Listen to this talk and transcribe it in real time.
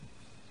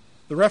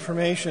The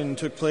Reformation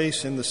took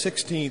place in the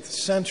 16th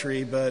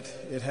century, but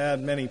it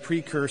had many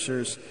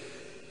precursors,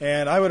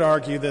 and I would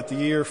argue that the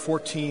year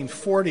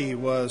 1440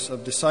 was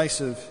of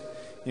decisive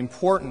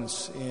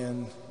importance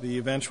in the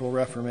eventual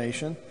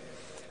Reformation.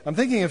 I'm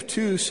thinking of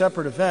two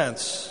separate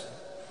events,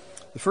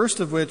 the first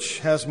of which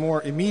has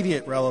more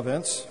immediate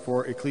relevance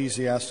for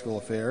ecclesiastical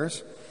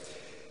affairs.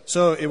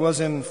 So it was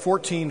in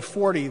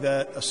 1440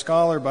 that a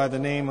scholar by the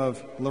name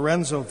of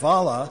Lorenzo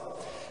Valla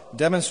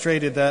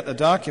demonstrated that a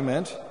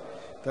document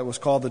that was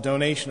called the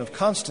Donation of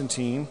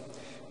Constantine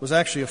was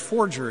actually a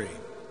forgery.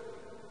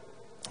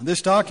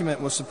 This document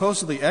was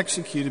supposedly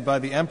executed by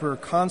the Emperor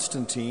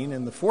Constantine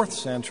in the 4th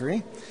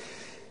century,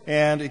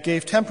 and it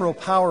gave temporal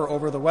power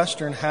over the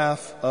western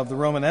half of the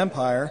Roman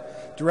Empire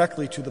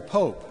directly to the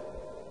Pope.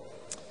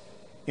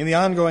 In the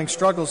ongoing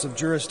struggles of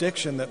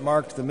jurisdiction that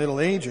marked the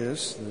Middle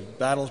Ages, the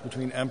battles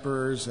between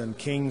emperors and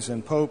kings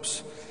and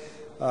popes,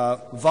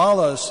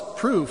 Valla's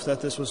proof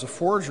that this was a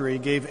forgery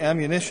gave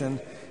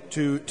ammunition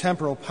to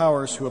temporal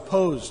powers who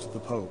opposed the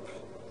Pope.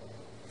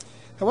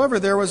 However,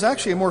 there was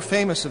actually a more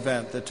famous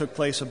event that took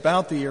place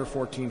about the year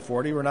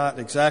 1440. We're not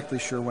exactly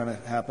sure when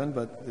it happened,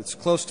 but it's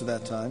close to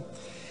that time.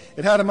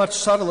 It had a much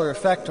subtler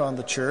effect on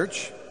the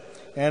church,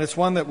 and it's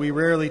one that we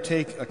rarely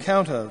take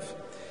account of.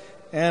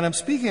 And I'm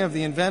speaking of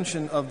the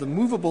invention of the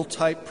movable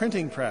type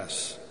printing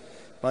press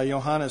by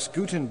Johannes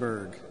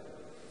Gutenberg.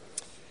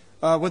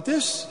 What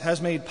this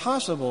has made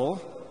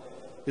possible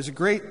is a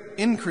great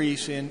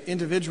increase in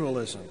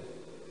individualism.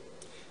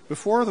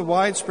 Before the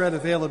widespread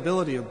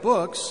availability of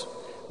books,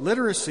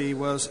 literacy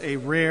was a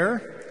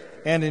rare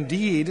and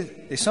indeed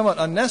a somewhat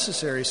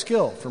unnecessary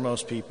skill for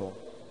most people.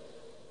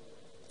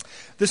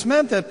 This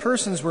meant that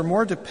persons were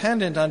more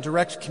dependent on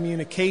direct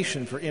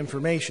communication for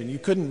information. You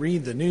couldn't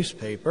read the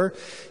newspaper.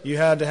 You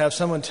had to have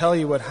someone tell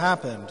you what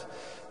happened.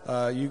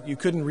 You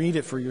couldn't read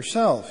it for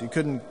yourself. You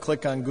couldn't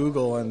click on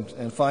Google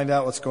and find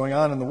out what's going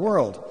on in the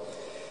world.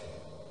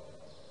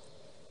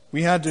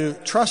 We had to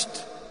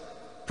trust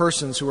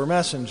persons who were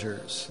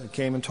messengers that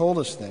came and told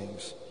us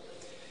things.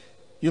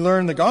 You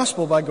learned the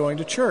gospel by going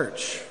to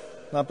church,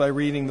 not by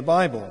reading the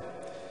Bible.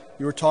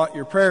 You were taught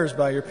your prayers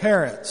by your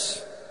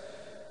parents.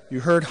 You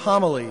heard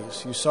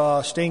homilies. You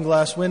saw stained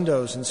glass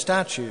windows and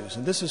statues,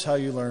 and this is how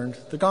you learned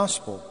the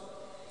gospel.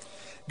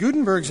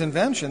 Gutenberg's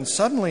invention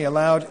suddenly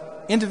allowed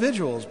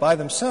individuals by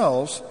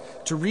themselves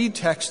to read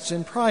texts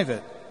in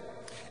private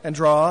and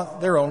draw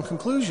their own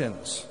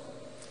conclusions.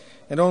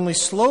 And only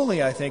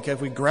slowly, I think,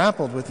 have we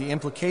grappled with the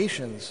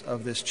implications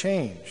of this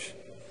change.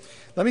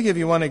 Let me give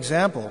you one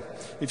example.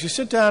 If you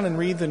sit down and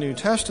read the New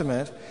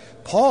Testament,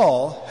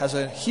 Paul has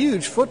a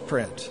huge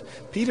footprint.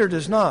 Peter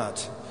does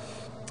not.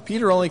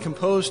 Peter only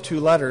composed 2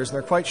 letters, and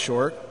they're quite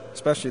short,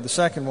 especially the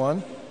second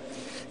one.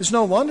 It's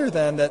no wonder,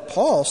 then, that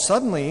Paul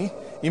suddenly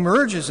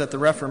emerges at the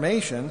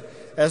Reformation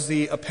as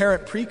the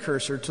apparent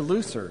precursor to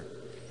Luther.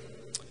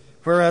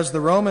 Whereas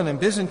the Roman and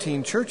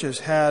Byzantine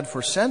churches had,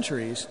 for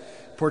centuries,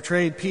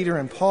 portrayed Peter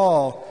and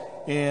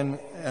Paul in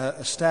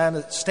a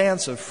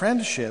stance of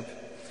friendship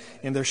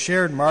in their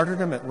shared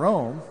martyrdom at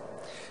Rome,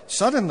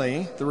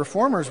 suddenly the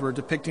Reformers were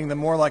depicting them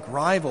more like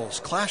rivals,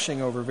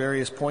 clashing over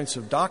various points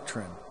of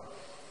doctrine,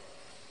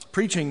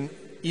 preaching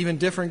even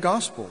different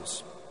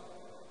gospels.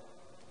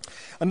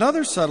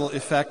 Another subtle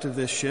effect of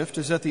this shift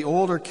is that the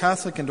older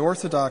Catholic and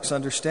Orthodox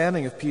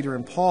understanding of Peter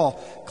and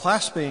Paul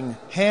clasping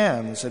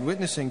hands and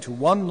witnessing to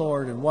one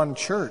Lord and one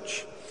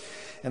church,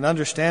 an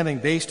understanding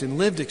based in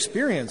lived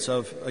experience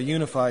of a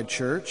unified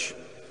church,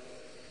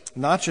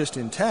 not just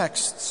in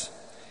texts,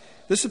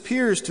 this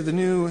appears to the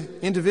new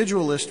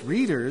individualist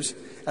readers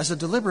as a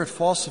deliberate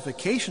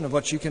falsification of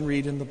what you can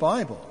read in the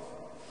Bible,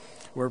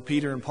 where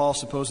Peter and Paul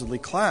supposedly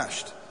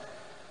clashed.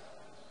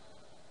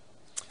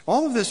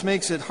 All of this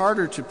makes it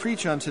harder to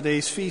preach on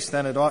today's feast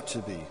than it ought to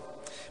be,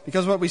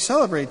 because what we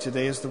celebrate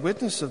today is the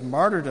witness of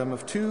martyrdom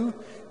of 2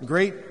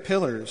 great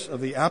pillars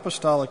of the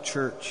apostolic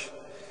church,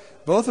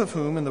 both of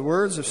whom, in the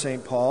words of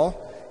St. Paul,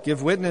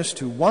 give witness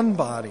to one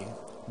body,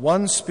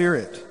 one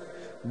Spirit,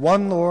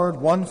 one Lord,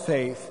 one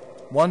faith,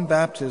 one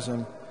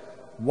baptism,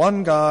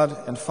 one God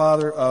and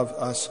Father of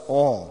us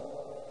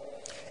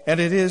all. And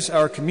it is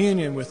our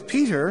communion with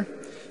Peter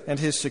and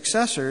his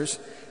successors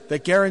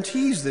that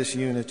guarantees this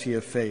unity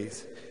of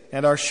faith,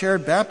 and our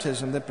shared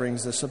baptism that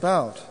brings this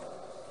about.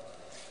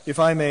 If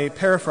I may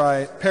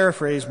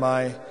paraphrase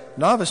my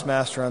novice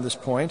master on this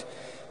point,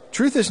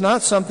 truth is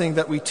not something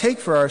that we take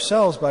for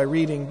ourselves by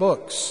reading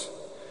books.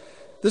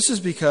 This is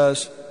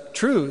because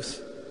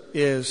truth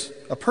is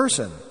a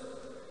person,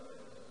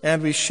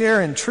 and we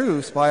share in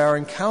truth by our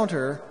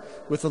encounter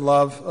with the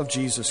love of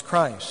Jesus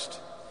Christ,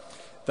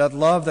 that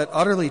love that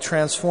utterly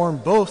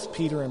transformed both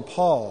Peter and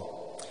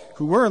Paul,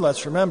 who were,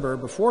 let's remember,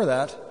 before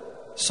that,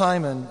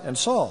 Simon and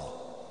Saul.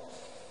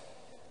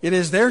 It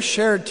is their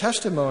shared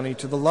testimony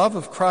to the love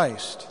of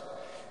Christ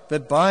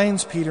that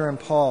binds Peter and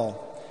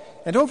Paul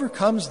and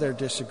overcomes their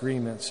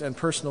disagreements and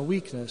personal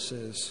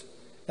weaknesses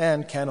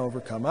and can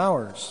overcome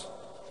ours.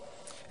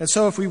 And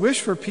so if we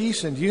wish for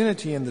peace and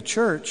unity in the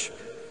church,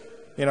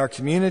 in our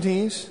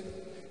communities,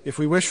 if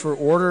we wish for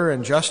order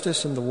and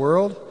justice in the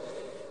world,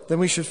 then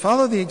we should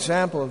follow the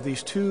example of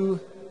these two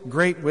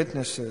great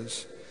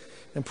witnesses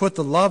and put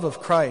the love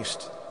of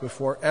Christ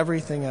before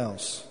everything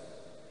else.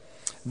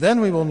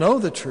 Then we will know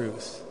the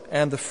truth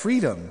and the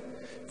freedom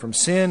from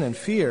sin and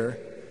fear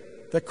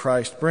that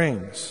Christ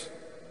brings.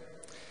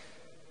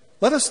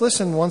 Let us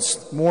listen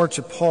once more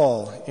to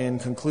Paul in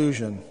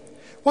conclusion.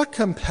 What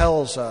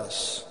compels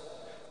us?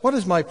 What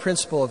is my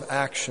principle of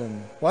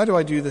action? Why do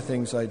I do the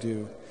things I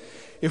do?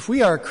 If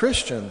we are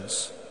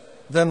Christians,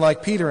 then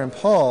like Peter and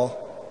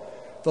Paul,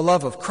 the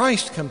love of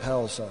Christ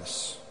compels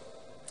us.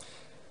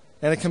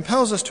 And it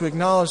compels us to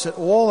acknowledge that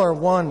all are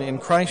one in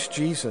Christ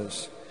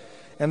Jesus,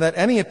 and that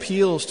any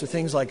appeals to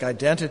things like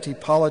identity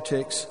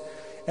politics,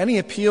 any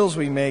appeals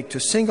we make to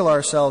single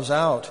ourselves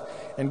out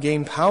and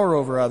gain power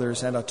over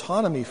others and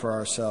autonomy for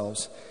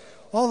ourselves,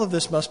 all of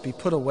this must be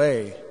put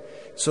away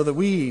so that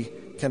we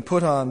can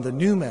put on the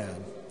new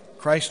man,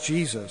 Christ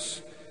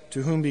Jesus,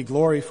 to whom be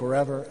glory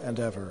forever and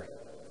ever.